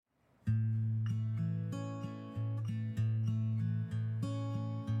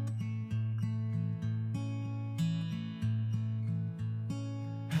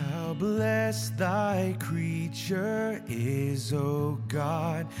bless thy creature is, O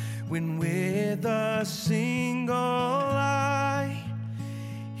God, when with a single eye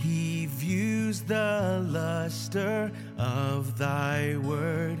he views the luster of thy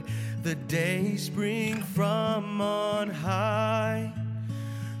word. The day spring from on high.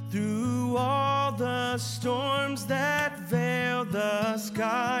 Through all the storms that veil the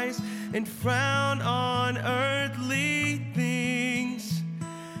skies and frown on earthly things,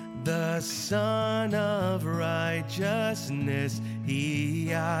 the Son of Righteousness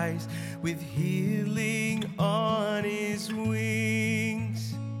he eyes with healing on his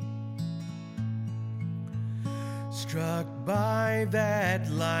wings. Struck by that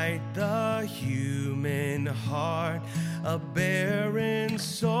light, the human heart, a barren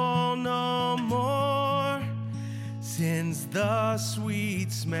soul no more, sends the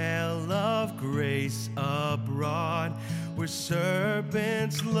sweet smell of grace abroad, where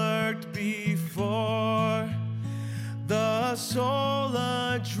serpents lurked before. The soul,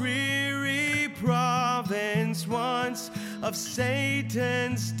 a dreary province once of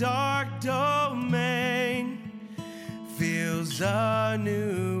Satan's dark domain, feels a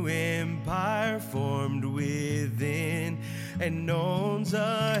new empire formed within and owns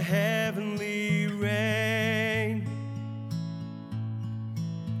a heavenly reign.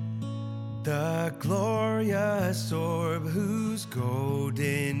 The glorious orb whose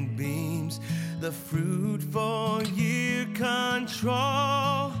golden beams the fruitful year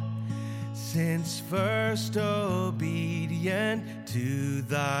control, since first obedient to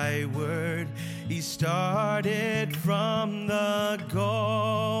thy word, he started from the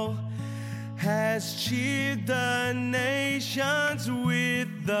goal, has cheered the nations with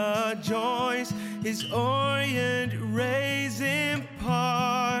the joys his orient rays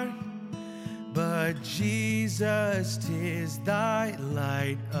impart. But Jesus, 'tis thy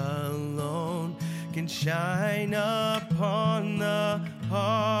light alone can shine upon the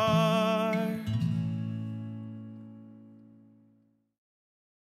heart.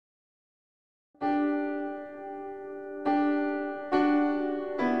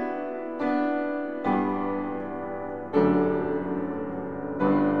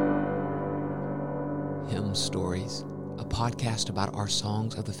 Hymn Stories, a podcast about our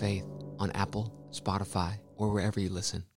songs of the faith on Apple, Spotify, or wherever you listen.